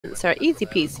Sir, easy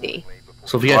peasy.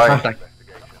 So if you get attacked,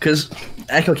 because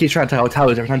Echo keeps trying to tell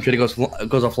towers every time Trader goes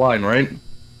offline, right?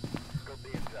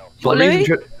 But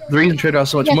the reason Trader has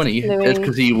so much money is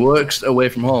because he works away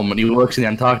from home and he works in the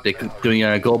Antarctic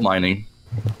doing gold mining.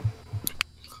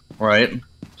 Right?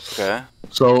 Okay.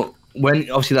 So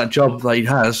when obviously that job that he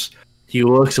has, he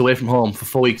works away from home for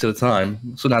 4 weeks at a time,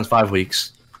 sometimes 5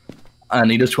 weeks,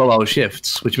 and he does 12-hour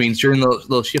shifts, which means during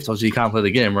those shifts, obviously he can't play the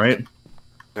game, right?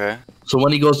 Okay. So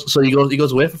when he goes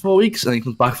away for 4 weeks, and he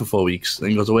comes back for 4 weeks, and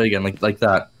he goes away again, like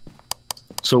that.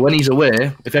 So when he's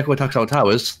away, if Echo attacks our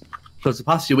towers, because the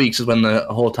past few weeks is when the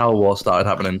whole tower war started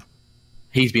happening,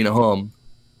 he's been at home.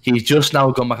 He's just now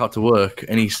gone back out to work,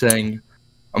 and he's saying,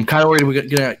 "I'm kind of worried we're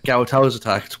gonna get our towers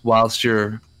attacked whilst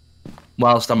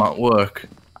I'm at work.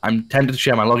 I'm tempted to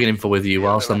share my login info with you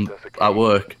whilst I'm at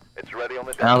work."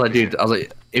 And I was like, dude,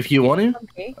 if you want to,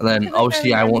 then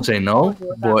obviously I won't say no,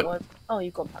 but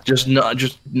just know,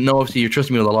 obviously you're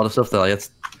trusting me with a lot of stuff there. Like, it's,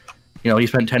 you know, you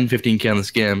spent 10-15k on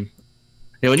this game.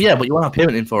 You know, yeah, but you want to have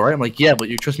payment info, right? I'm like, yeah, but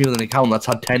you trust me with an account that's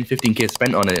had 10-15k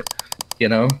spent on it, you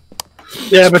know?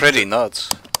 Yeah, but pretty nuts.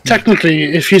 Technically,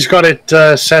 if he's got it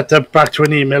set up back to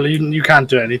an email, you can't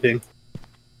do anything.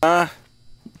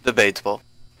 Debatable.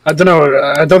 I don't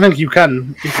know. I don't think you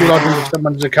can. If you log into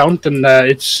someone's account and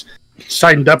it's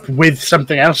signed up with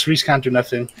something else, Reece can't do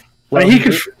nothing. Well, I mean,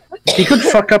 he could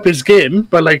fuck up his game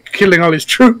by like killing all his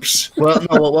troops. Well,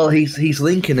 no, well he's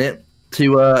linking it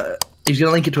to he's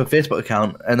gonna link it to a Facebook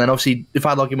account, and then obviously if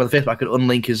I log in with a Facebook, I could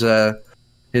unlink his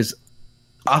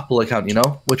Apple account, you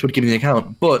know, which would give me the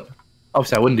account. But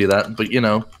obviously I wouldn't do that. But you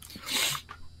know.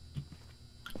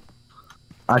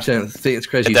 Actually, I think it's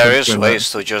crazy. There is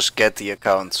ways to just get the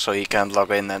account so he can't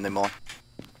log in anymore.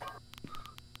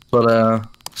 But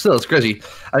still, it's crazy.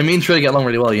 I mean, me and Trader get along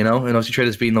really well, you know. And obviously,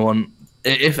 Trader's been the one.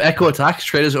 If Echo attacks,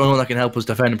 Trader's the only one that can help us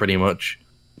defend, pretty much.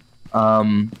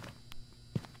 We'll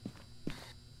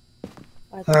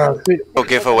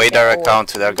give away their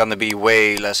account. They're gonna be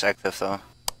way less active, though.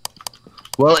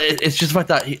 Well, it's just the fact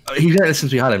that he's been at this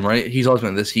since we had him, right? He's always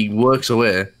been at this. He works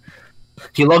away.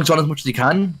 He logs on as much as he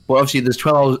can, but obviously there's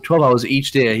 12 hours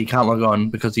each day he can't log on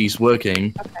because he's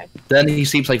working. Okay. Then he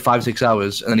sleeps like 5-6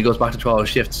 hours, and then he goes back to 12-hour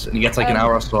shifts, and he gets like an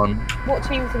hour or so on. What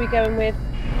teams are we going with?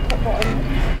 Top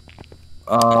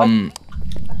bottom.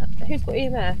 Who's got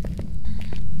EMF?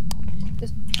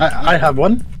 I have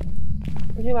one.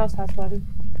 And who else has one?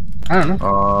 I don't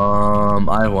know.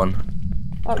 I have one.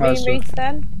 Oh, me and Reece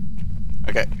then?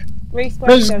 Okay. Reece,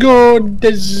 let's go.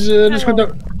 Let's go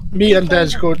down. Me and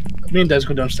Des go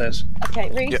downstairs. Okay,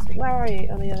 Reece, where are you?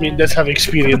 On the other Me and Des have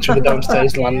experience with the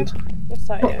downstairs land. Just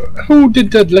so Who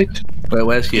did that light? Wait,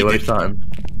 where's he? Where are you starting?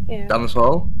 Yeah. Down this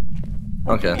hall?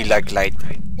 Okay. He like light.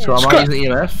 Yeah. So am I using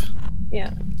EMF?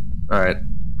 Yeah. Alright.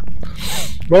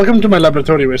 Welcome to my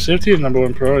laboratory where safety is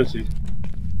 #1 priority.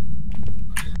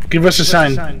 Give us a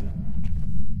sign.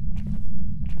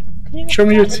 Show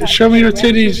me your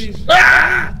titties.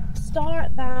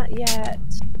 Start that yet.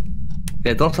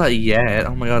 Yeah, don't start yet.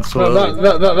 Oh my god, so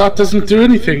well, that doesn't do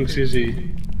anything,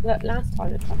 Suzie. Look, last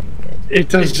time it fucking did. It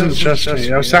doesn't, trust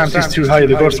me. Our sanity's too high,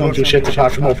 the ghosts won't do shit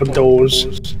apart from open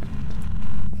doors.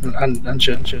 And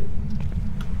shit.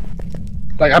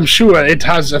 Like, I'm sure it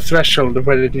has a threshold of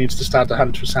where it needs to start a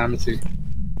hunt for sanity.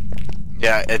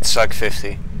 Yeah, it's like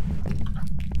 50.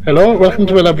 Hello, welcome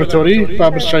to my laboratory,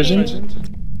 Barbara Streisand.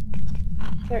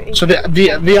 So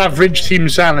the average team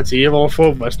sanity of all 4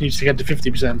 of us needs to get to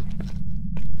 50%.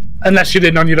 Unless you're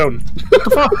in on your own.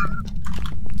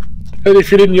 And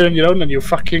if you're in on your own, then you're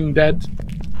fucking dead.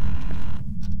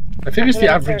 I think it's the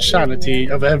average sanity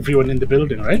of everyone in the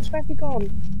building, right? Where have you gone?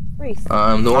 Reece? the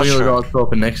only other door's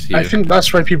open next to you. I think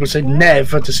that's why people say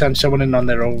never to send someone in on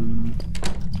their own.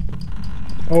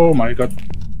 Oh my god.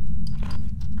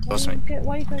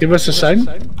 Give us a sign.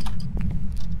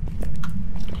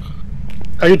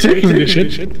 Are you taking the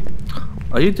shit?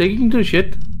 Are you taking the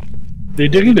shit? Are you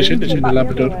taking the shit in the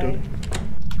laboratory?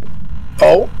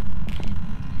 Oh!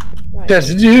 Right. Des,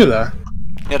 did you hear that?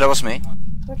 Yeah, that was me.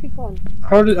 Where have you gone?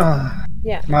 How did...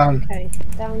 Yeah. Man. Okay,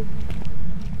 down.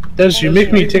 Des, you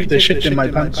make me take the shit in my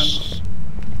pants.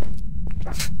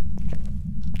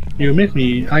 You make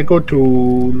me... I go to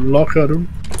locker room.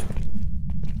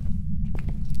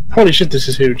 Holy shit, this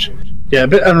is huge. Yeah, a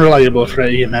bit unreliable for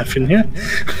EMF in here.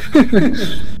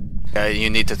 Yeah, you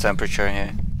need the temperature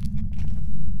here.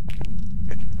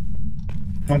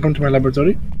 Welcome to my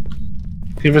laboratory.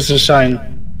 Give us a sign.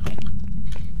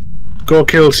 Go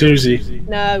kill Suzie.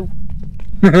 No.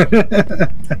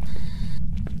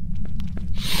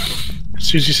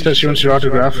 Suzie says she wants your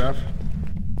autograph.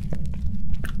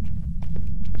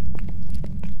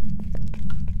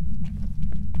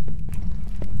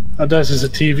 Oh, there's a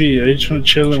TV. Are you trying to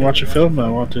chill and watch a film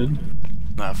or what, dude?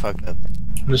 Nah, fuck that.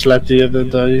 Just let the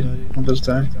others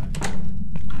die.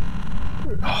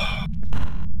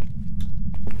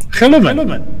 Hello,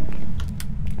 man.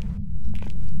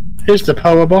 Here's the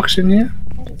power box in here.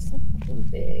 That is so fucking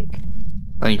big.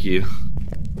 Thank you.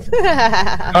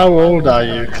 How old are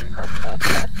you?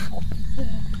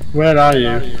 Where are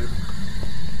you?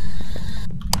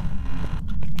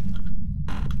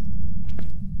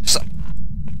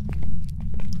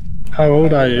 How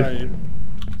old are you?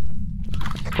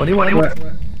 21.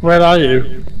 Where are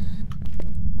you?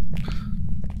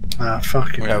 Ah,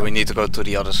 fucking. Yeah, we need to go to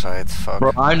the other side. Fuck.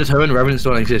 Bro, I'm determined Revenants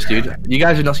don't exist, dude. You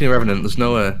guys have not seen a Revenant, there's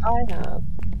no way. I have.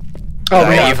 Oh,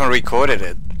 I yeah. even recorded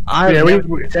it.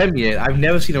 Damn it, I've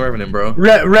never seen a Revenant, bro.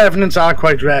 Revenants are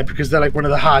quite rare because they're like one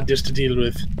of the hardest to deal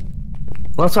with.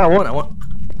 Well, that's what I want.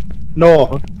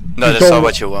 No. No, You that's don't- not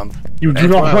what you want. You do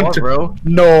That's not what I want want, to. bro.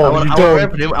 No, I want you a don't.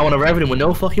 Revenant. I want a Revenant with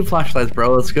no fucking flashlights,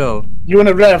 bro. Let's go. You want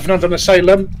a Revenant on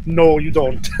Asylum? No, you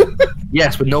don't.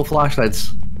 Yes, with no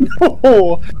flashlights.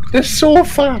 No, they're so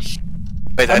fast.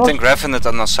 Wait, I think Revenant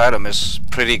on Asylum is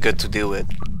pretty good to deal with.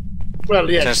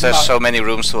 Well, yeah. Since it's there's not- so many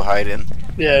rooms to hide in.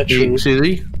 Yeah, true.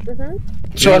 Suzie?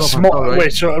 So a You small. know, right?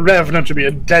 Wait, so a Revenant would be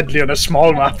a deadly on a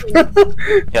small map.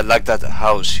 Yeah, like that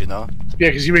house, you know? Yeah,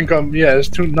 because you ain't got. Yeah,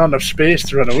 there's not enough space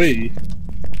to run away.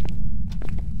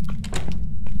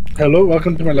 Hello,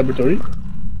 welcome to my laboratory.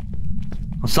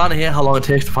 I'm starting to hear how long it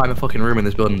takes to find a fucking room in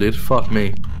this building, dude. Fuck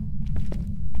me.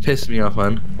 Pisses me off,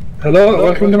 man. Hello,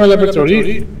 welcome to my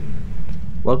laboratory.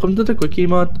 Welcome to the quickie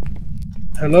mod.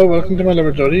 Hello, welcome to my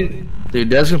laboratory. Dude,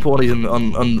 Des gonna put all these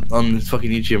on his fucking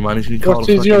YouTube, man. He's gonna call What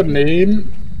it is your fucking...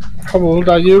 name? How old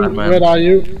are you? Man. Where are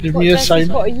you? Give me a He's sign.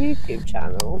 got a YouTube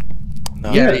channel.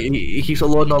 No. Yeah, he keeps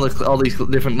uploading all these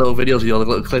different little videos with all the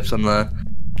little clips on there.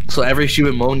 So every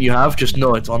stupid moan you have, just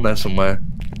know it's on there somewhere.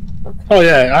 Oh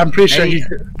yeah, I'm pretty sure he.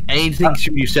 Anything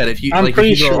you said, if you I'm like,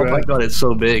 pretty if you go, sure. oh my god, it's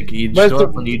so big. You Where's just know the-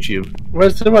 it's on YouTube.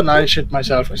 Where's the one I shit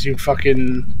myself as you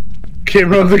fucking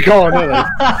came around the corner?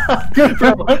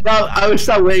 Like. Bro, I was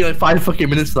sat waiting like 5 fucking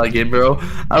minutes for that game, bro.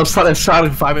 I was sat there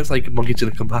silent for 5 minutes, like monkey's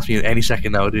gonna come past me any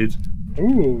second now, dude.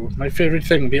 Ooh, my favourite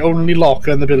thing. The only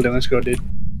locker in the building. Let's go, dude.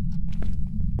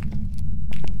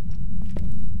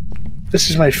 This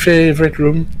is my favourite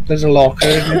room. There's a locker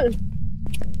in here.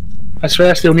 I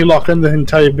swear it's the only locker in the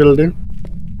entire building.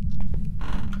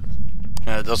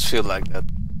 Yeah, it does feel like that.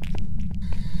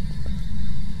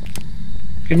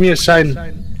 Give me a sign.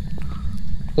 Yeah,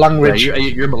 Language.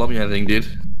 you're in Bologna, I think, dude.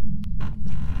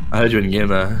 I heard you in the game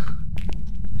there.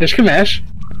 Yes, Gamesh.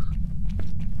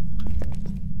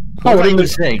 What what does that in even the-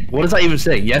 say? What does that even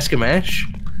say? Yes, Gamesh?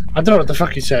 I don't know what the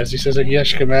fuck he says. He says like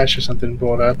yes, Gamesh or something.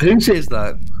 Borat. Who says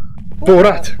that?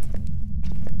 Borat.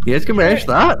 Yes, Gamesh,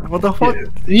 that? What the fuck?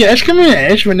 Yes,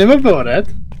 Gamesh. My name is Borat.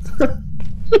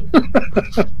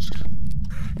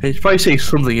 He's probably saying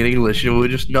something in English, and we're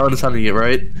just not understanding it,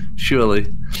 right? Surely.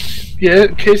 Yeah,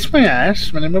 kiss my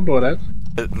ass. My name is Borat.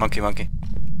 Monkey.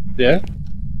 Yeah.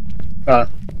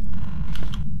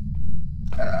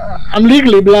 I'm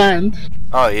legally blind.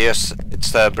 Oh, yes,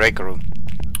 it's the breaker room.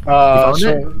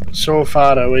 So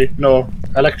far away. No,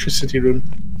 electricity room.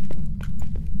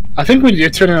 I think when you're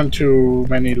turning on too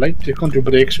many lights, you're going to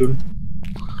break soon.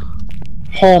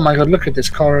 Oh my god, look at this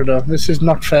corridor. This is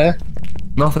not fair.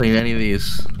 Nothing in any of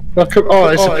these. Welcome. Oh,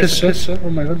 it's a pisser. Oh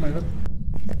my god.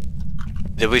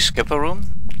 Did we skip a room?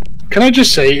 Can I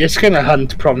just say, it's gonna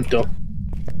hunt pronto.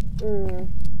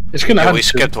 It's gonna Yeah, hunt we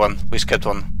soon. skipped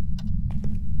one.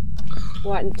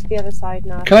 Right, to the other side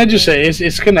now. Can I just say,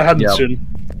 it's gonna hunt Yep. soon.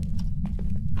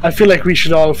 I feel like we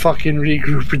should all fucking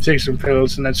regroup and take some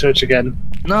pills and then search again.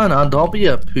 No, don't be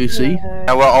a pussy.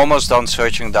 And we're almost done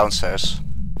searching downstairs.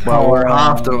 Well, we're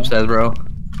half done upstairs, bro.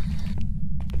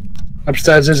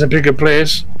 Upstairs is a bigger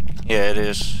place. Yeah, it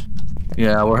is.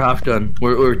 Yeah, we're half done.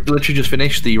 We're literally just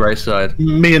finished the right side.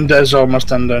 Me and Des almost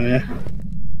done here.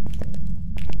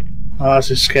 Oh, this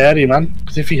is scary, man.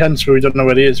 Because if he hunts where we don't know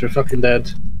where he is, we're fucking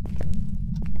dead.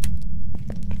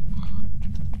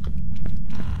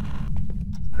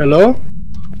 Hello?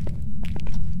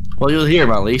 Well, you'll hear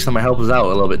him at least. That might help us out a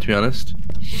little bit, to be honest.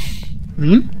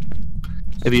 Hmm?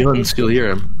 If he hunts, you'll hear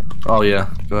him. Oh yeah,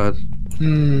 go ahead.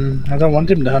 I don't want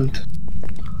him to hunt.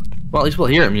 Well, at least we'll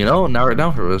hear him, you know, and narrow it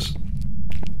down for us.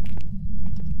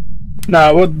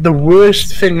 Now, what the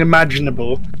worst thing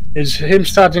imaginable is him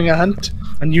starting a hunt,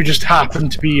 and you just happen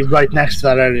to be right next to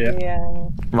that area. Yeah.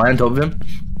 Right on top of him.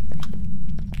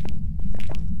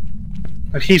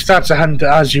 Like he starts a hunt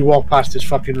as you walk past his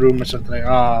fucking room or something. Like,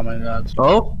 oh my god.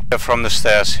 Oh, Yeah, from the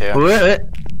stairs here. wait.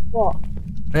 What?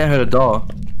 I heard a door.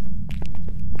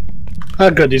 Oh,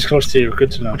 good. He's close to you.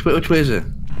 Good to know. Which way is it?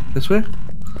 This way?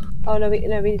 Oh no, we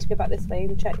need to go back this way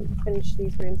and check and finish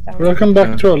these rooms down. Welcome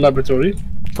back to our laboratory.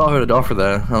 Thought I heard a door for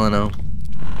there. I don't know.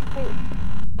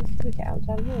 We get out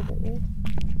down here, don't we?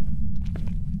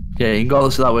 Yeah, you can go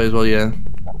that way as well. Yeah.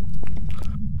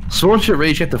 Someone should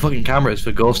really check the fucking cameras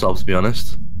for ghost ops. To be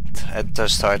honest. At the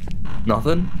start.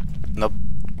 Nothing. Nope.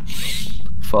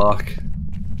 Fuck.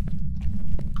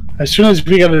 As soon as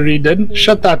we get a read in,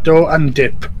 shut that door and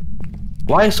dip.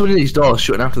 Why are so many of these doors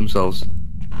shutting after themselves?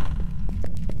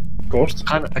 Ghost.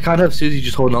 I can't have Suzie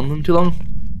just holding on to them too long.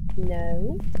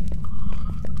 No.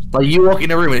 Like you walk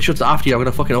in a room and it shuts after you. I'm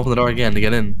gonna fucking open the door again to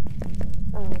get in.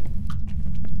 Oh.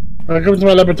 Welcome to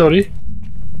my laboratory.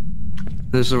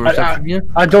 There's a reception here.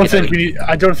 I don't think you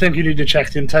need to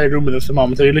check the entire room with the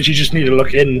thermometer. You literally just need to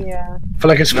look in for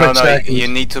like a split second. You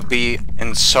need to be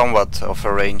in somewhat of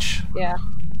a range. Yeah.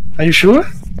 Are you sure?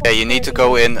 Yeah, you need to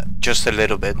go in just a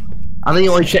little bit. I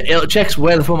think it checks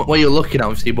where you're looking at,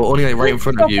 obviously, but only like right in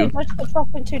front of you.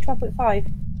 12.2,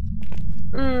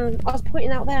 12.5. I was pointing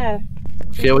out there.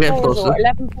 Okay, we're getting closer.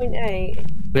 11.8.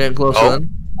 We're getting closer then.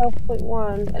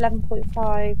 12.1,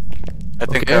 11.5. I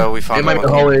think we found it. Might be the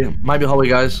hallway. Might be the hallway,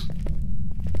 guys.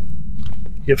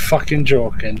 You're fucking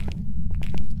joking.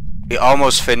 We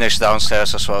almost finished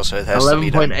downstairs as well, so it has to be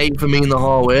 11.8 for me in the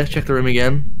hallway. Check the room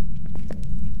again.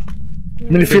 I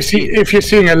mean, if you're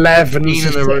seeing 11,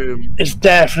 in the room, it's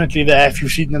definitely there. If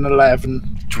you've seen an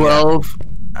 11, 12.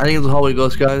 I think it's the hallway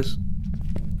ghost, guys.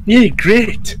 Yeah,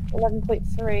 great.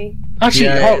 11.3. Actually,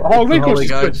 yeah, hallway ghost is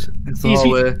guys. good. It's the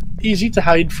hallway. Easy to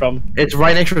hide from. It's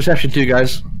right next to reception too,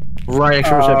 guys. Right next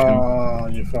to reception. Oh,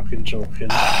 you're fucking joking.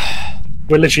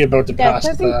 We're literally about to pass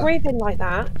don't be breathing like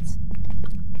that.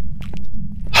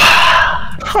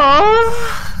 Oh.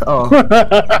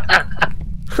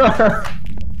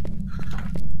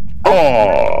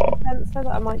 Oh. Sensor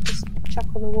that I might just chuck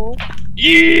on the wall.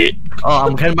 Yeah. Oh,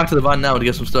 I'm heading back to the van now to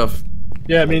get some stuff.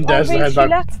 Yeah, me and Des will head back.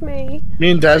 Left me. Me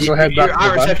and Des will head back. You're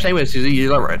at reception anyway, Suzie.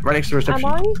 You're right next to reception.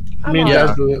 Am I? Me and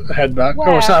Des will head back. Where?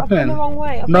 Oh, what's happening? I've gone the wrong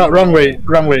way. No, wrong way.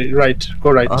 Wrong way. Right. Go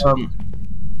right.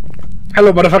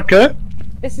 Hello, motherfucker.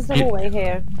 This is the hallway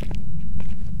here.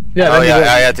 Yeah. Oh yeah,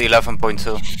 I had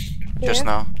 11.2 just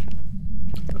now.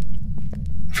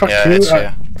 Fuck yeah, you. It's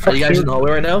here. Are you guys in the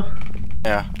hallway right now?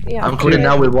 Yeah. Yeah. I'm coming in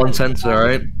now with one sensor,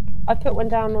 alright? I put one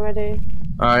down already.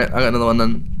 Alright, I got another one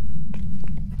then.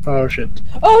 Oh shit.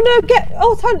 Oh no,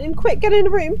 it's hunting, quick, get in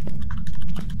the room.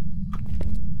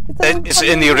 It's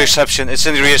in the reception, it's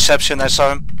in the reception, I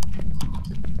saw him.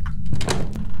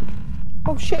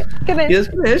 Oh shit, get in. Yes,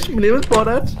 my name is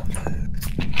Borat.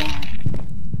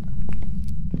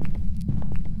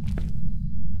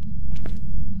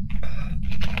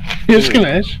 Yes,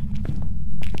 Ganesh.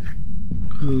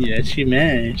 Yes, you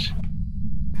may.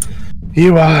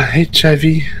 You are HIV,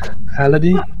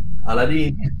 Aladdin.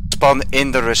 Spawn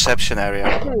in the reception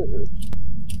area.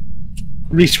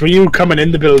 Reece, were you coming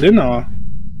in the building or?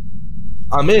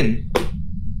 I'm in.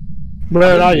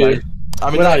 Where are you?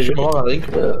 I'm in that tomorrow, I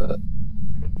think.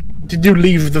 Did you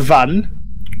leave the van?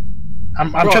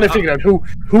 I'm trying to figure out who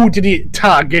did he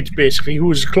target basically? Who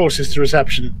was closest to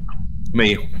reception?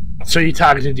 Me. So he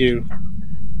targeted you.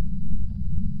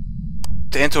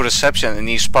 Into reception and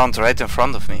he spawned right in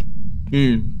front of me.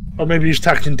 Or maybe he's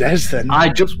targeting Des then. I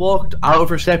just walked out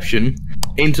of reception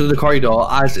into the corridor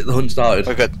as the hunt started.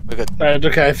 We're good. Right,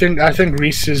 okay, I think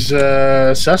Reece is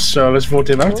sus, so let's vote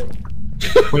him out.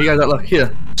 Where you guys at? Look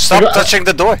here. Stop touching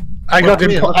the door. I got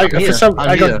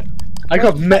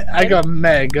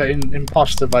mega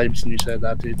imposter vibes when you said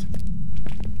that, dude.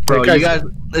 Bro, Hey, you guys,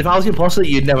 if I was imposter,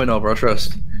 you'd never know, bro,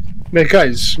 trust. Wait,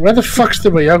 guys, where the fuck's the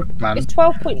way out, man? It's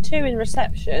 12.2 in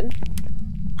reception.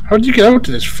 How did you get out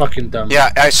to this fucking dump?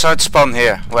 Yeah, I saw it spawn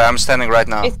here, where I'm standing right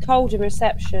now. It's cold in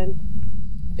reception.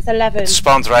 It's 11. It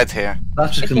spawned right here.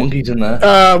 That's just the monkeys in there.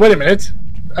 Wait a minute.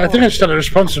 I think I just had a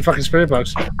response to fucking spirit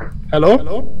box. Hello?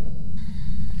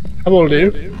 How old are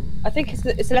you? I think it's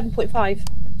 11.5.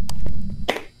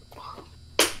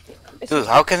 Dude,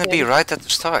 how can it be right at the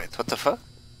start? What the fuck?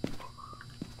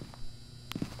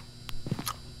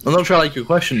 I'm not sure I like your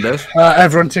question, Des.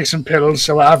 Everyone takes some pills,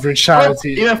 so our average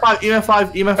sanity... EMF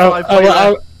 5.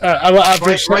 Our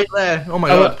average... Right there. Oh my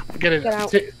god. Get it. Get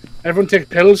out. Everyone take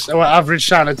pills, our average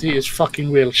sanity is fucking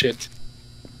whale shit.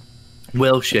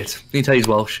 Whale shit. Can you tell he's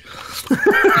Welsh?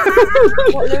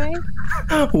 What, Louis?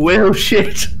 Whale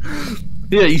shit.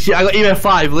 Yeah, you see, I got EMF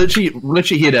 5.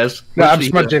 Literally here, Des. No, I'm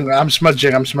smudging. I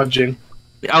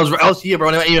was here, bro.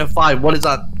 I got EMF 5. What is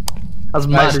that? That's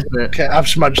mad, isn't it? Okay, I've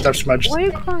smudged. Why are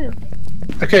you crying?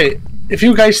 Okay, if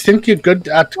you guys think you're good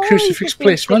at crucifix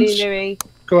placements,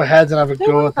 go ahead and have a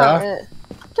go at that.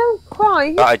 Don't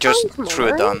cry. I just threw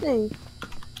it down.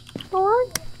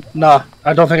 Alright. Nah,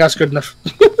 I don't think that's good enough.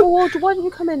 Well, why don't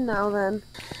you come in now then?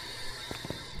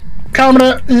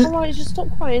 Camera! Alright, just stop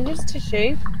crying. Here's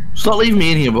tissue. Stop leaving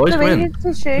me in here, boys. Come in.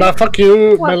 Here's tissue. Nah, fuck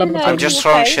you. What, My you laboratory. I'm just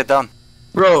throwing shit down.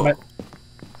 Bro,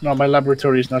 No, my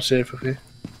laboratory is not safe, okay?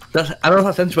 I don't know if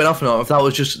that sentence went off or not, if that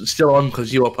was just still on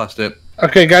because you walked past it.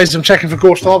 Okay, guys, I'm checking for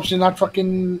ghost orbs in that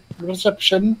fucking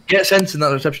reception. Get sense in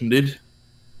that reception, dude.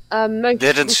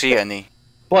 Didn't see any.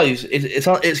 Boys,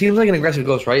 it seems like an aggressive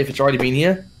ghost, right? If it's already been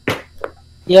here.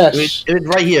 Yes. If it's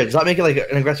right here, does that make it like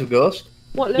an aggressive ghost?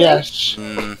 What, Lewis? Yes.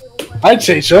 Mm. I'd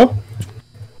say so.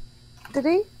 Did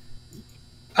he?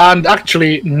 And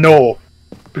actually, no.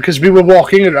 Because we were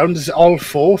walking around as all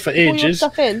four for Pull your ages.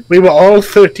 stuff in. We were all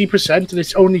 30% and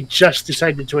it's only just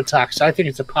decided to attack, so I think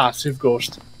it's a passive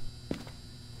ghost.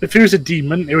 If it was a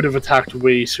demon, it would have attacked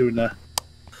way sooner.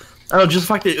 I don't know, just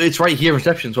the fact that it's right here in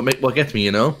reception is what gets me,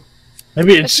 you know?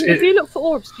 Maybe it's... If you look for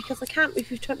orbs, because I can't if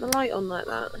you've turned the light on like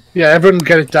that. Yeah, everyone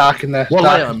get it dark in there. What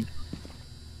Dark. light on?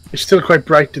 It's still quite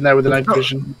bright in there with the night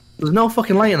vision. There's no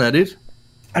fucking light in there, dude.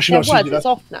 Actually, Yeah, no, it's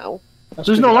off now.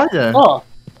 There's no light there. Oh,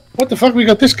 what the fuck? We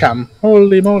got this cam.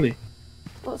 Holy moly.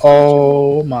 What's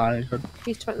Oh my god.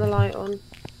 He's turned the light on.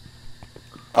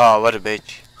 Oh, what a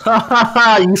bitch.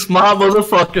 Hahaha, you smart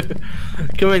motherfucker.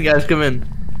 Come in, guys, come in.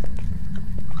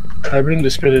 I bring the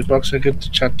spirit box. I get to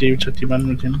chat to you, man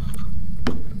with him.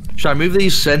 Should I move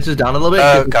these sensors down a little bit?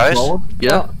 Get the Guys? small one?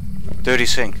 Yeah? Dirty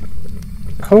sink.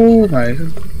 Oh my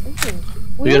god.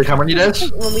 You got a camera on your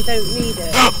desk? When we don't need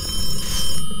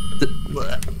it.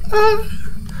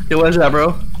 Yeah, where's that,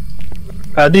 bro?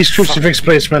 These crucifix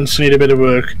placements need a bit of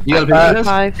work. You got a picture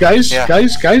of this? Guys,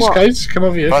 Yeah. What? guys, come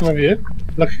over here, What? come over here.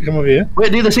 Look, come over here.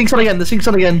 Wait, dude, the sink's on again, the sink's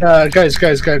on again. Guys, come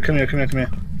here.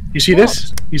 You see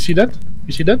this? You see that?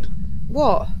 You see that?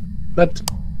 What? That.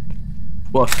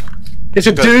 What? It's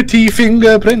a dirty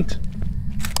fingerprint.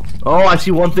 Oh, I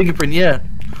see one fingerprint, yeah.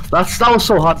 That was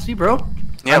so hard to see, bro.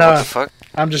 Yeah, I know. what the fuck?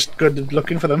 I'm just good at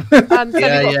looking for them. So Yeah, we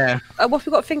got, yeah. what have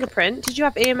we got? Fingerprint. Did you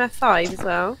have EMF 5 as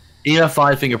well?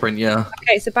 EF5 fingerprint, yeah.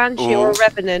 Okay, it's a Banshee or a Ooh.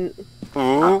 Revenant.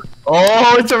 Ooh.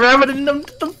 Oh, it's a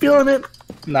Revenant, I'm feeling it.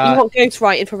 You Nah. want ghost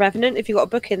writing for Revenant if you got a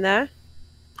book in there?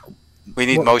 We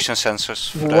need What- motion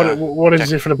sensors. For What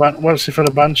is it for the what is it for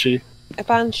the Banshee? A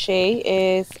Banshee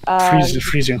is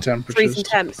Freezing temperatures. freezing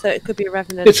temp, so it could be a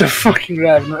Revenant. It's a fucking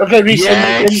Revenant. Okay, Reece,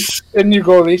 Yes! in you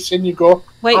go, Reece, in you go.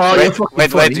 Wait, Oh, for you're it. fucking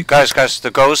Wait, funny. guys,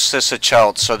 the ghost is a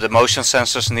child, so the motion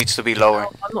sensors needs to be lower.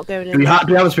 I'm not going Do in. we have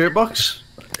a spirit box?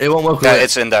 It won't work with Yeah, it.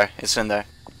 it's in there.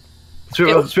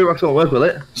 Spirit box won't work with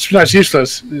it. It's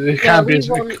useless. It Yeah, can't we be.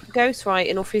 want ghost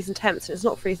writing or freezing temps, and it's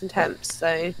not freezing temps,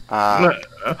 so...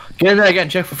 Get in there again,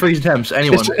 check for freezing temps.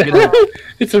 Anyone. It's, Get in there.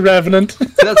 it's a Revenant.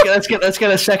 let's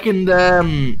get a second.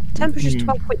 Temperature's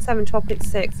 12.7,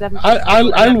 12.6, 11.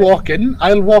 I'll walk in.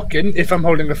 I'll walk in if I'm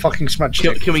holding a fucking smudge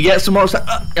stick. Can we get some more?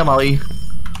 I'm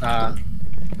out.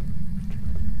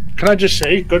 Can I just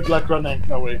say, good luck running?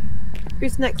 No way.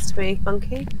 Who's next to me,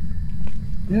 monkey?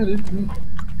 Yeah, dude.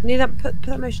 Need that, put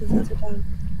that motion sensor down.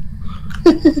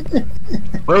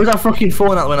 Where was that fucking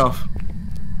phone that went off?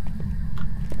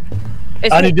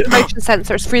 It's I not need the to- motion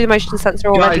sensor, it's through the motion sensor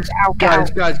already. Guys,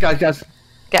 Get out, guys.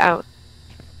 get out.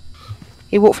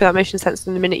 You walked through that motion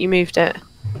sensor the minute you moved it.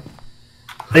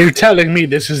 Are you telling me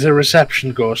this is a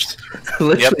reception ghost?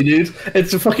 Literally, dude.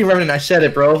 It's a fucking Revenant. I said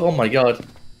it, bro. Oh my god.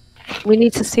 We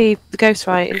need to see the ghost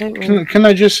writing, don't we? Can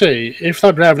I just say, if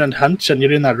that Revenant hunts and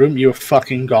you're in that room, you're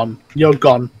fucking gone. You're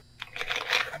gone.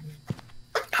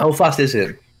 How fast is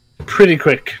it? Pretty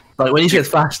quick. Like when you say it's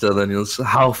faster, then it's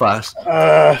how fast?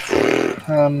 Are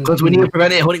Because we need to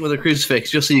prevent it hunting with a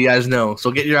crucifix, just so you guys know.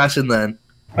 So get your ass in then.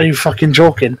 you fucking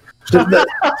joking? No.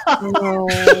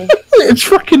 It's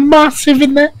fucking massive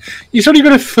in there. He's only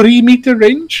got a 3-meter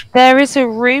range. There is a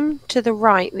room to the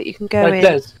right that you can go in.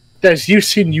 Des, you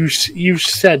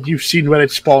said you've seen where it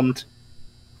spawned.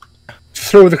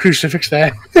 Throw the crucifix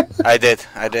there. I did.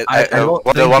 I don't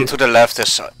The think one it- to the left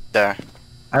is there.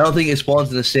 I don't think it spawns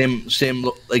in the same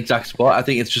exact spot. I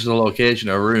think it's just a location,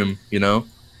 a room, you know?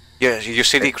 Yeah, you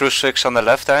see the crucifix on the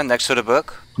left there, next to the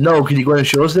book? No, can you go and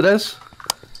show us it is?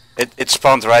 It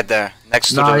spawned right there, next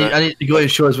to Nah, the... I need to go and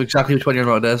show us exactly which one you're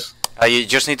about, Des. You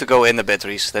just need to go in a bit,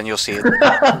 Reece, then you'll see it.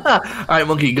 Alright,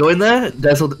 Monkey, go in there.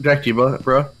 Des will direct you,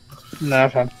 bro. Nah,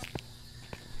 fam.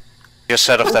 Just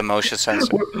set off that motion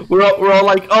sensor. We're all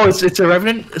like, oh, it's a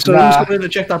Revenant, so Nah. who's coming in to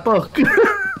check that book?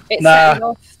 It's Nah. setting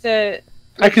off the...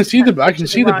 I can see the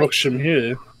right. books from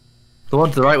here. The one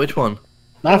to the right, which one?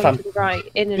 Nah, one fam. to the right,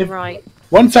 in and right.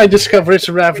 Once I discover it's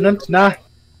a Revenant, nah.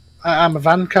 I'm a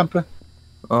van camper.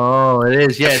 Oh, it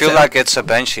is, yeah. I feel like it's a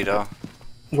Banshee though.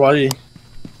 Why?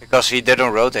 Because he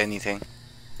didn't wrote anything.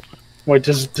 Why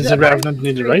does the Revenant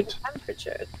need to write?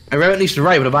 A Revenant needs to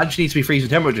write, but a Banshee needs to be freezing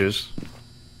temperatures.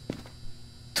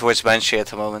 To which Banshee at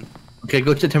the moment? Okay,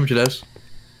 go to the temperature desk.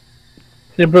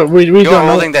 Yeah, but we You're don't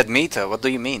know. holding that meter. What do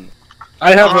you mean?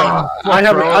 I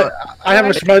have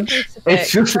a smudge.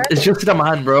 It's just in my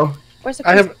hand, bro. Where's the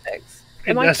I have- crucifix?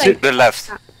 Am I That's safe? To the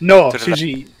left. No, To the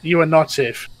Suzie, you are not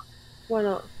safe. Why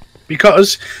not?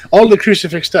 Because all the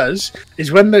crucifix does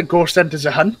is when the ghost enters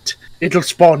a hunt, it'll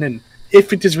spawn in.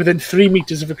 If it is within 3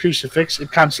 meters of a crucifix,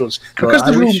 it cancels. Because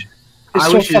the room is I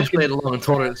so wish you just fucking... played along and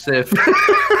told her it's safe.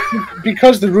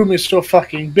 Because the room is so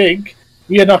fucking big,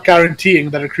 we are not guaranteeing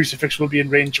that a crucifix will be in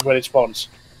range of where it spawns.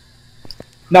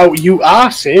 Now, you are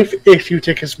safe if you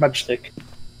take a smudge stick.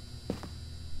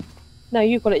 No,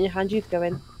 you've got it in your hand. You can go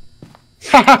in.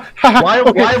 Why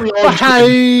are we all... Hi,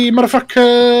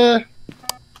 motherfucker!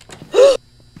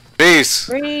 Reece!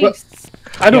 Reece!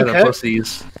 I don't Yeah, care.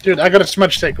 pussies. Dude, I got a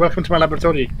smudge stick. Welcome to my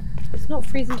laboratory. It's not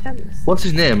freezing temps. What's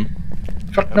his name?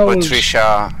 Fuck no.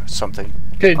 Patricia something.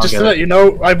 Okay, just to let you know,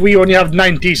 we only have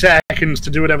 90 seconds to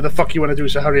do whatever the fuck you want to do,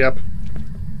 so hurry up.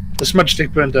 The smudge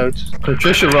stick burnt out.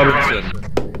 Patricia Robinson.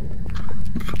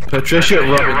 Patricia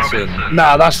Robinson.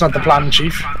 Nah, that's not the plan,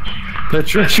 Chief.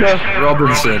 Patricia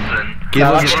Robinson. Give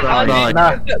Nah, us that's- a sign.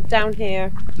 Nah, Look down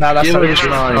here. nah, that's Give not us a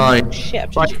it. sign. Shit,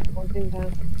 I've just put the wrong thing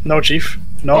down. No, Chief.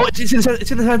 No. Oh, it's in the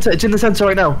center. It's in the center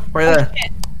right now. Right there.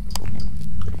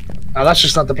 Nah, that's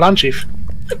just not the plan, Chief.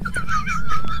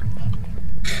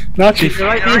 Nah, Chief.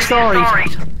 Write me a story.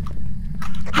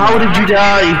 How did you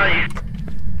die?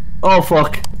 Oh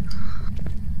fuck.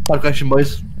 Bad question,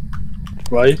 boys.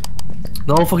 Why?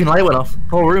 The whole fucking light went off.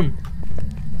 Whole room.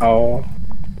 Oh.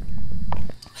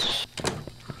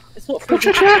 It's not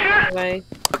freezing temps anyway.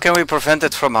 How can we prevent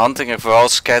it from hunting if we're all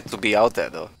scared to be out there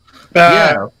though?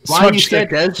 Yeah. Why are you smudge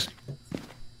scared, stick. Des?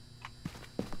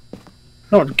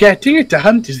 No, getting it to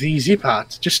hunt is the easy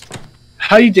part. Just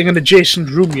hiding in an adjacent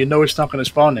room you know it's not going to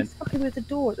spawn in. Fucking with the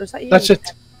door. Or is that you? That's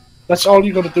it. That's all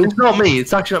you got to do. It's not me.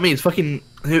 It's actually not me. It's fucking...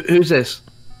 Who's this?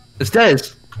 It's Des.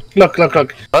 Look, look,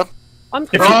 look. I'm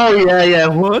Oh yeah.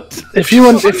 What? If you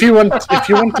want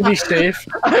to be safe,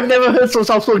 I've never heard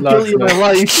someone so guilty in my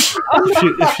life.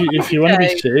 if you want to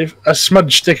be safe, a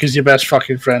smudge stick is your best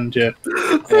fucking friend. Yeah.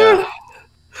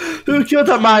 Who killed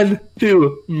that man?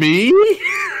 Who? Me?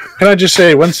 Can I just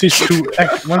say, once these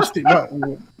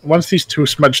two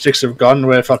smudge sticks have gone,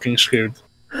 we're fucking screwed.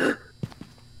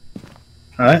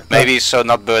 Alright? Maybe so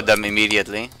not burn them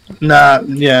immediately. Nah,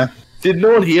 yeah. Did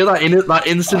no one hear that that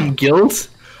instant guilt?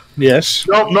 Yes.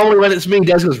 No, normally when it's me,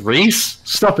 Des goes, Reece,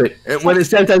 stop it. And when it's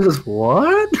Des goes,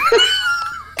 what?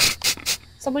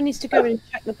 Someone needs to go and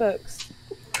check the books.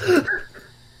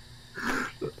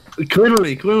 Come in with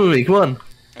me, come on.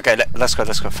 Okay, let's go,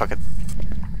 fuck it.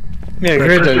 Yeah,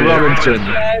 great Patricia idea.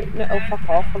 Robinson. No, oh, fuck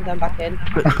off. I'm going back in.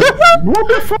 What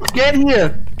the fuck? Get in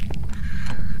here.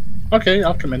 Okay,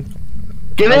 I'll come in.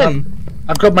 Get in.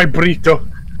 I've got my burrito.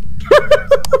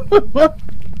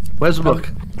 Where's the book?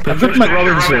 I've got my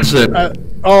Robinson.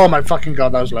 oh my fucking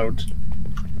god, that was loud.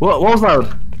 What was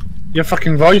loud? Your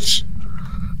fucking voice.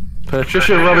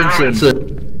 Patricia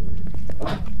Robinson.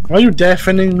 Why are you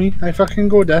deafening me? I fucking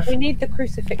go deaf. We need the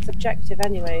crucifix objective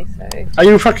anyway, so... Are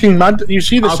you fucking mad? You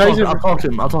see the I'll size talk of...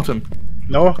 to him.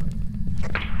 No,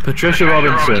 Patricia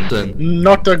Robinson.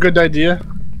 not a good idea.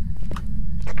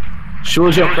 Show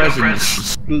us your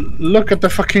presence. Look at the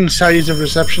fucking size of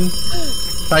reception.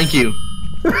 Thank you.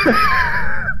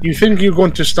 You think you're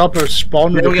going to stop or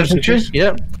spawn with There a we get a picture? crucifix?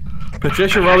 Yep.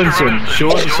 Patricia Robinson,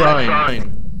 show us a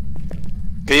sign.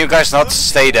 Can you guys not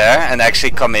stay there and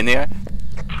actually come in here?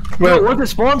 Well, what the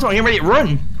spawns on? You're ready to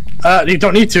run. You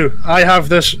don't need to. I have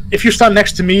this. If you stand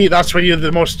next to me, that's where you're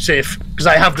the most safe. Because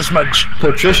I have the smudge.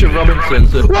 Patricia Robinson.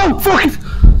 Whoa, fuck it!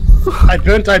 I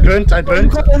burnt. In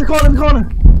the corner.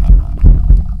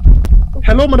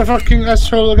 Hello, motherfucking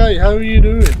asshole guy. How are you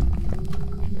doing?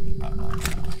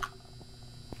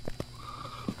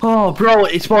 Oh, bro,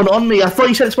 it spawned on me. I thought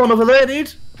you said it spawned over there,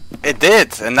 dude. It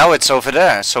did, and now it's over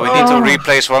there, so we need to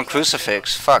replace one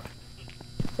crucifix. Fuck.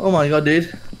 Oh my god,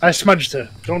 dude. I smudged her.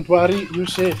 Don't worry, you're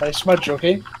safe. I smudged,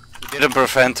 okay? Didn't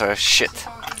prevent her. Shit.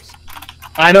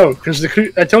 I know, because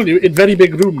I told you, it's very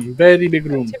big room. Very big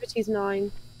room. Activity's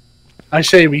 9. I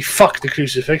say we fuck the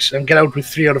crucifix and get out with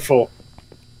 3 out of 4.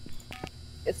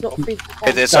 It's not freezing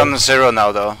temps. It's on 0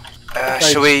 now, though.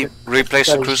 Should we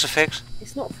replace the crucifix?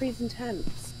 It's not freezing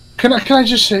temps. Can I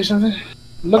just say something?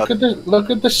 Look at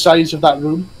the size of that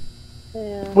room.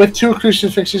 Yeah. With 2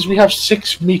 crucifixes, we have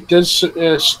 6 meters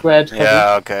squared covered.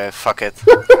 Yeah, okay, fuck it.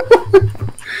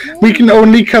 We can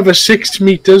only cover 6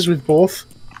 meters with both.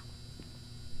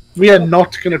 We are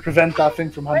not going to prevent that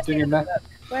thing from hunting in there.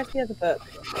 Where's the other book?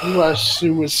 You are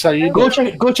suicide. Go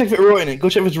check if it wrote in it. Go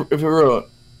check if it wrote.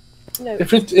 No.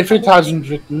 If it hasn't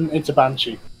written, it's a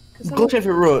banshee. Go check if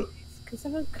it wrote. Can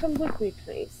someone come with me,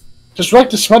 please? Just write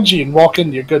the smudgy and walk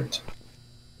in. You're good.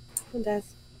 Come on, Des.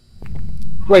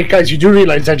 Wait, guys, you do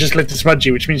realise I just lit the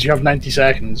smudgy, which means you have 90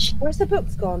 seconds. Where's the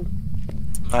books gone?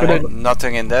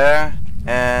 Nothing in there,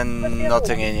 and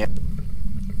nothing in here.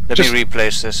 Let me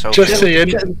replace this. Okay. Just saying.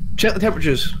 Check the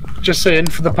temperatures. Just saying.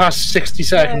 For the past 60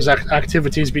 seconds,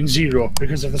 activity has been 0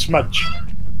 because of the smudge.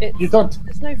 You don't.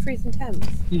 There's no freezing temps.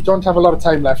 You don't have a lot of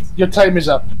time left. Your time is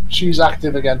up. She's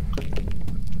active again.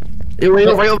 Right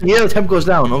over here, the temp goes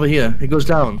down. Over here, it goes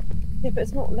down. Yeah, but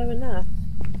it's not low enough.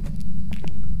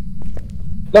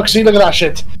 Look at that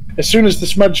shit. As soon as the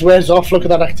smudge wears off, look at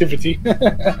that activity.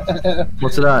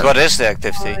 What's that? What is the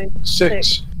activity?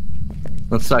 6.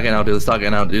 Let's start getting out,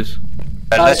 dude.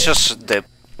 Let's just dip.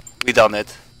 We done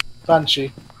it.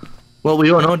 Banshee. Well, we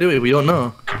don't know, do we? We don't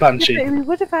know. Banshee. Yeah, but we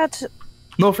would have had.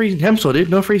 No freezing temps, though, dude.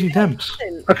 No freezing temps.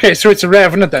 Okay, so it's a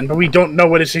revenant then, but we don't know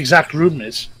what its exact room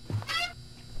is.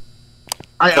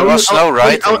 There was no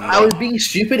writing. I was being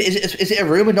stupid. Is it a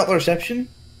room and not the reception?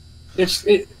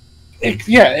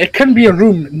 It can be a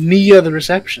room near the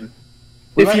reception.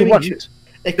 If you want.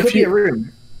 It could be a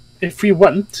room. If we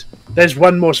want, there's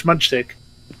one more smudge stick.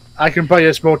 I can buy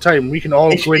us more time. We can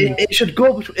all go in. It should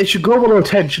go below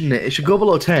 10, shouldn't it? It should go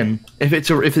below 10 if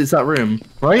it's that room,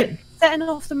 right? Setting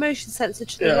off the motion sensor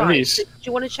to the right. Reece. Do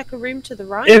you want to check a room to the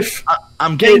right?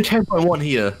 I'm getting 10.1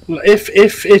 here. If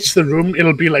it's the room,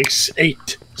 it'll be like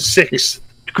 8, 6.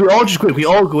 We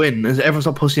all go in. Is everyone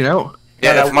stop pussing out?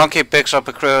 Yeah, if Monkey picks up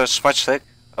a smudge stick,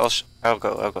 I'll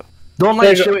go. Don't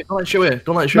let it show it.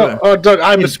 No, oh, Doug,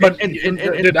 I'm the smudge.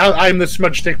 Dude, I'm the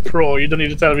smudge stick pro. You don't need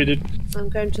to tell me, dude. I'm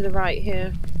going to the right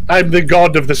here. I'm the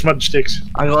god of the smudge sticks.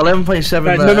 I got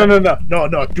 11.7 there.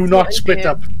 No. Do not split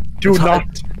up. Do not.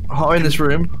 Hot in this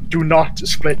room. Do not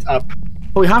split up.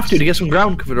 Well, we have to get some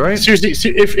ground covered, right? Suzie,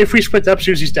 if we split up,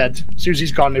 Susie's dead.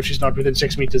 Susie's gone if she's not within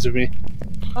 6 meters of me.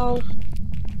 Oh.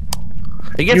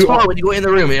 It gets hot when you go in the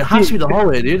room. It has to be the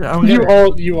hallway, dude.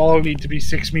 You all need to be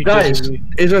 6 meters. Guys,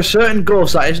 is there a certain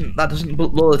ghost that doesn't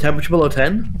lower the temperature below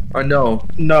 10? Or no?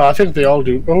 No, I think they all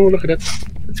do. Oh, look at it.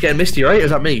 It's getting misty, right? Or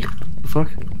is that me? The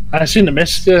fuck? I seen the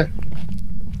mist. Yeah.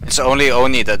 It's only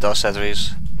Oni that does that,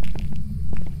 Reece.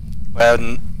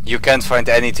 Well, you can't find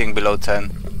anything below 10.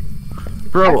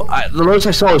 Bro, the lowest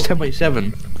I saw was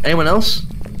 10.7. Anyone else?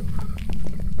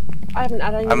 I haven't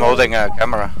had any. I'm holding a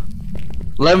camera.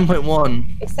 11.1.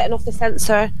 It's setting off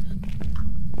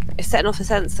the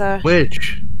sensor.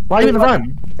 Which? Why are you in the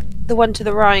van? The one to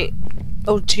the right.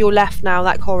 Oh, to your left now,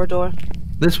 that corridor.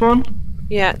 This one?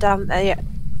 Yeah, down there, yeah.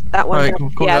 That one. Right,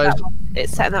 cool, yeah, guys. that one.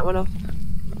 It's setting that one off.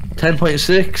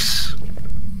 10.6.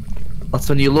 That's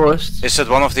the new lowest. Is it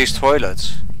one of these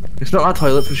toilets? It's not that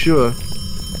toilet for sure.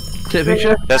 Take a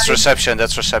picture? That's reception,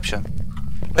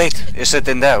 Wait, is it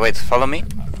in there? Wait, follow me.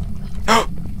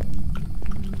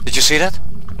 Did you see that?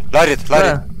 Light it.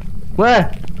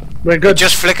 Where? We're good.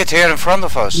 Just flick it here in front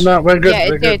of us. No, we're good. Yeah,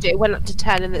 we're it good. did. It went up to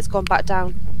 10 and it's gone back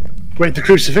down. Wait, the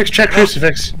crucifix? Check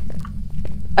crucifix.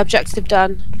 Objective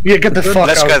done. Yeah, get the fuck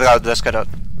out. Let's get out.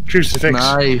 Crucifix.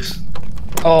 Nice.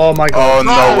 Oh my god. Oh,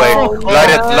 no way.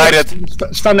 Light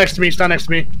it. Stand next to me.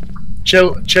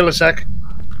 Chill a sec.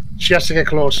 She has to get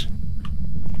close.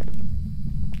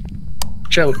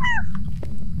 Chill.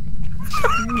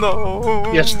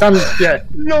 No. Yeah, stand. Yeah.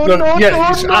 No.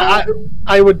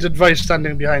 I would advise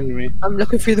standing behind me. I'm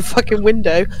looking through the fucking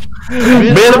window.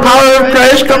 May the power of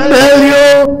Christ compel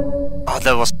you! Oh,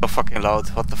 that was so fucking loud.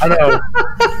 What the I fuck? know.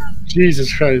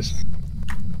 Jesus Christ.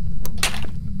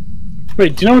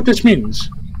 Wait, do you know what this means?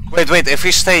 Wait, if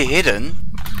we stay hidden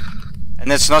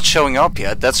and it's not showing up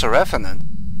yet, that's a revenant.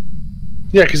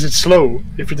 Yeah, because it's slow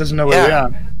if it doesn't know where we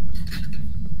are.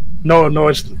 No,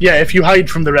 it's... Yeah, if you hide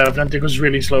from the Revenant, it goes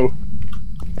really slow.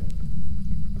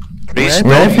 Reece,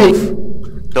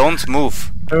 don't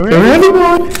move.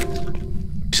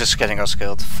 He's just getting us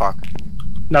killed. Fuck.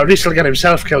 No, Reece will get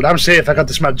himself killed. I'm safe, I got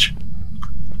the smudge.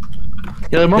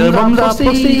 Your mom's a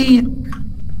pussy!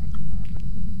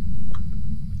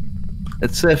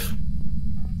 It's safe.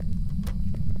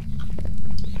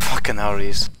 Fucking hell,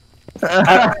 Reece.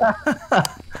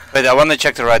 Wait, I want to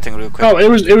check the writing real quick. Oh,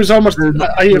 it was almost...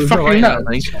 Are you fucking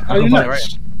nuts? Are you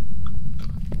nuts?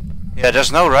 Yeah,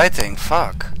 there's no writing.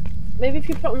 Fuck. Maybe if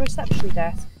you put on reception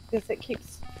desk, because it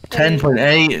keeps...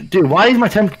 10.8. Dude, why is my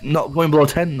temp not going below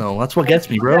 10 though? That's what gets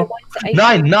me, bro.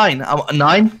 9.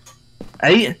 9.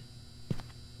 8.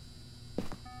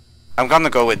 I'm gonna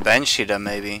go with Banshee then,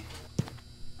 maybe.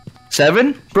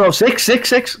 7? Bro, 6, 6,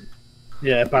 6.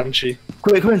 Yeah, Banshee.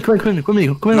 Come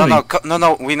in.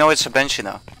 No, we know it's a Banshee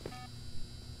now.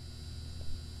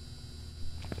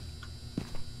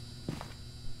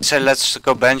 So let's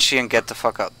go Banshee and get the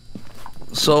fuck out.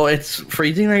 So it's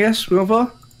freezing, I guess, we're going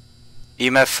for?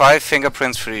 EMF 5,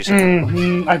 fingerprints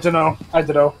freezing. I don't know.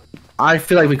 I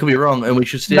feel like we could be wrong and we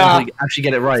should stay until we actually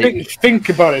get it right. Think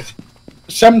about it.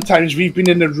 Sometimes we've been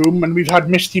in a room and we've had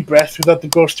misty breath without the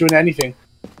ghost doing anything.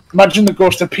 Imagine the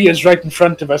ghost appears right in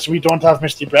front of us and we don't have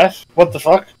misty breath. What the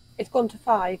fuck? It's gone to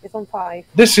 5. It's on 5.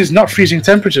 This is not freezing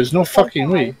temperatures. No fucking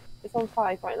way. It's on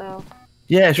 5 right now.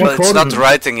 Yeah, it's Well, it's not recording.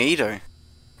 writing either.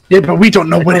 Yeah, but we don't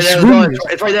know what It's its right room there, is.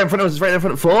 it's right there in front of us. It's right there in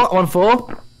front of 4. I'm on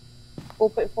 4.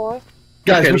 4.4.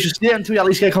 Guys, Okay. we should stay until we at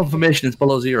least get confirmation it's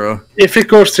below 0. If it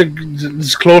goes to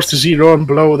as close to 0 and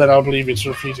below, then I'll believe it's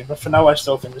freezing. But for now, I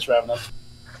still think it's Revenant.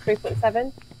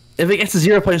 3.7. If it gets to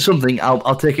 0 point something,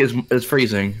 I'll take it as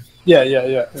freezing. Yeah.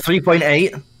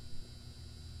 3.8.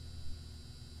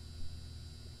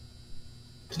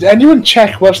 Did anyone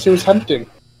check whilst he was hunting?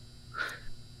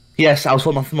 Yes, I was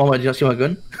holding off the moment. Did you see my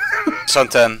gun? It's on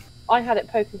 10. I had it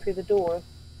poking through the door.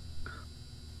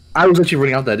 I was actually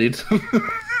running out there, dude.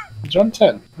 It's on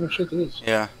 10. Oh shit, it is.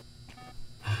 Yeah.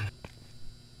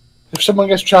 If someone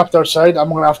gets trapped outside, I'm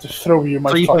gonna have to throw you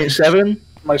my 3.7.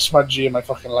 my smudgy and my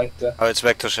fucking lighter. Oh, it's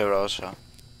back to 0 also.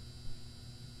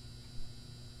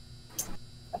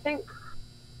 I think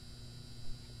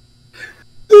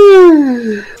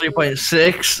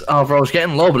 3.6. Oh, bro, it's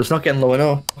getting low, but it's not getting low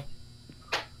enough.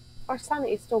 our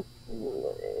sanity is still.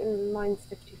 Mine's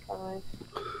 55.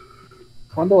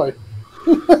 Wonder why.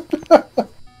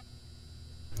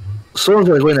 Someone's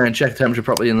gonna go in there and check the temperature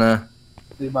properly in there.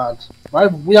 Be mad.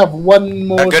 We have one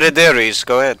more. Good idea, Reece.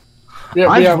 Go ahead. Yeah,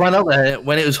 I we have... ran out there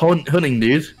when it was hunting,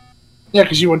 dude. Yeah,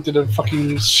 because you wanted to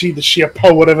fucking see the sheer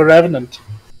power of a Revenant.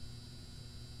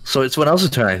 So it's someone else's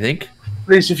turn, I think.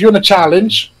 Reece, if you're in a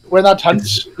challenge, when that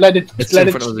hunts, let it It's in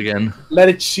front of us again. let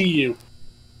it see you.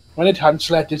 When it hunts,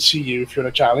 let it see you if you're in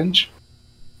a challenge.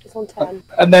 It's on 10.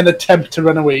 And then attempt to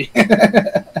run away.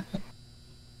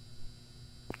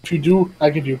 If you do, I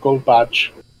give you a gold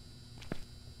badge.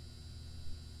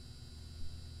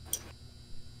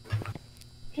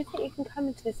 Do you think you can come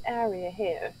into this area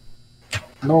here?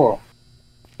 No.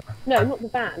 No, not the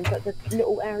van, but the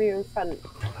little area in front.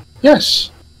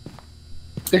 Yes.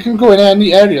 They can go in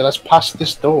any area that's past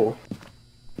this door.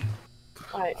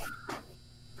 Right.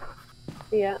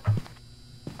 Yeah.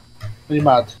 Are you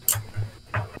mad?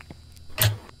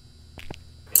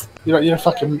 You're a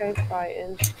fucking Go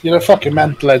fighting. you're a fucking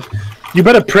mentalhead. You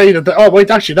better pray that oh wait,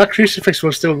 actually that crucifix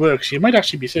will still work, so you might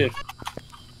actually be safe.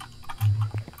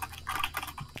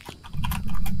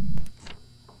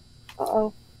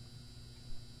 Uh-oh.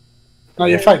 No,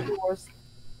 you're fine. Doors.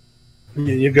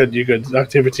 Yeah, you're good, you're good.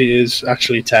 Activity is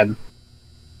actually 10.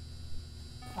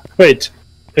 Wait.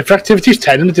 If activity is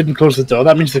 10 and it didn't close the door,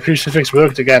 that means the crucifix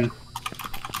worked again.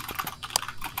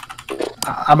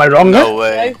 Am I wrong there? No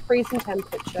way. No freezing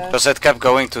temperature. Because it kept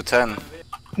going to 10.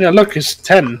 Yeah, look, it's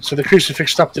 10, so the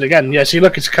crucifix stopped it again. Yeah, see,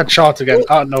 look, it's cut short again.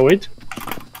 Oh, no, wait.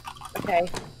 Okay.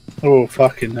 Oh,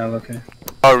 fucking hell, okay.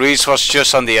 Oh, Reece was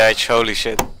just on the edge. Holy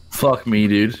shit. Fuck me,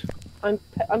 dude. I'm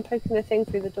poking the thing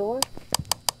through the door.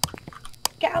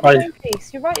 Get out of the way,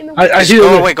 Reece. You're right in the way. I Just hear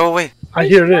go it. away, go away. I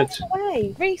hear You're it. in the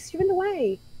way. Reece, you're in the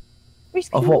way. Reece,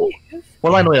 can Of you what? move?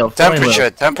 What line are we on? Temperature,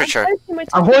 temperature.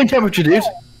 I'm holding temperature, dude.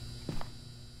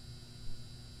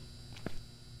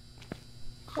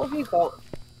 What have you got?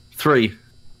 3.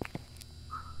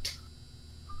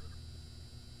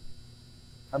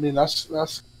 I mean, that's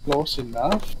close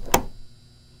enough.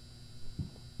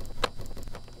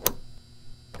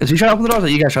 Is he trying to open the door or are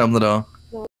you guys trying to open the door?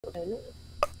 No, I'm not doing it.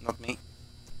 Not me.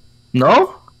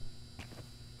 No?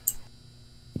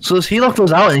 So does he lock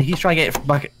those out and he's trying to get it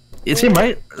back? It's him,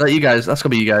 right? Like you guys. That's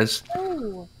gonna be you guys.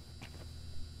 Oh.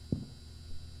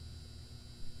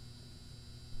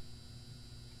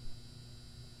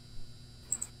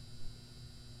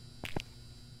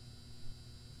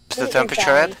 Is the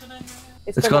temperature at?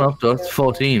 It's gone up to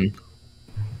 14.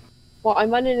 Well,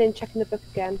 I'm running in, checking the book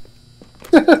again.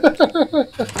 Get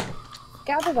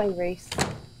out of the way, Reece.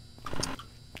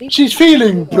 She's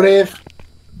feeling brave.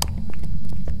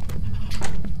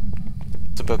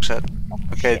 The book said.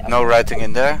 Okay, Shit, no writing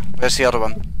in there. Where's the other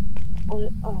one?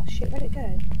 Oh shit, where'd it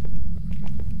go?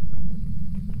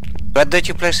 Where did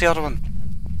you place the other one?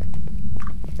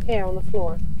 Here on the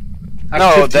floor. No,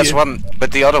 Activity that's is- one,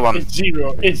 but the other one. It's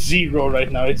 0. It's 0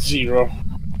 right now. It's 0.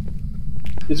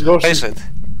 It's ghost. Place it.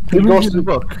 Who The moved ghost, the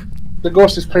book? the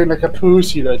ghost is playing like a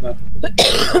pussy right now.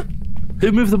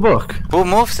 Who moved the book? Who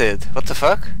moved it? What the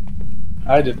fuck?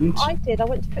 I didn't. I did. I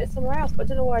went to put it somewhere else, but I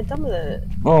don't know what I'd done with it.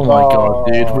 Oh my god,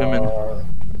 dude, women.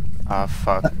 Ah,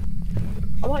 fuck.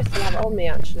 I might still have it on me,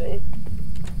 actually.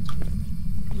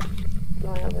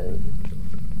 No, I haven't.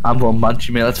 I'm going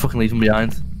Banshee, mate. Let's fucking leave him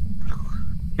behind.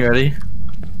 You ready?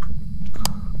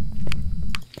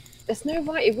 There's no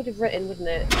right it would have written, wouldn't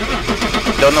it?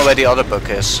 Don't know where the other book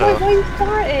is, so Why are you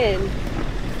starting?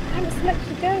 I haven't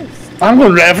selected Ghost. I'm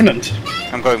going Revenant.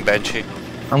 I'm going Banshee.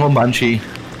 I'm going Banshee.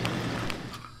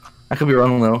 I could be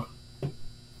wrong though.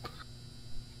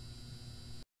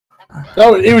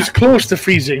 Oh, it was close to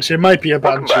freezing, so it might be a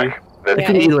Banshee. It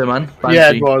could be either way, man. Banshee.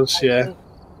 Yeah, it was, yeah.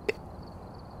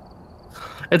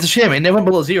 It's a shame, it never went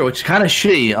below 0, which is kind of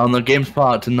shitty on the game's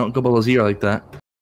part to not go below 0 like that.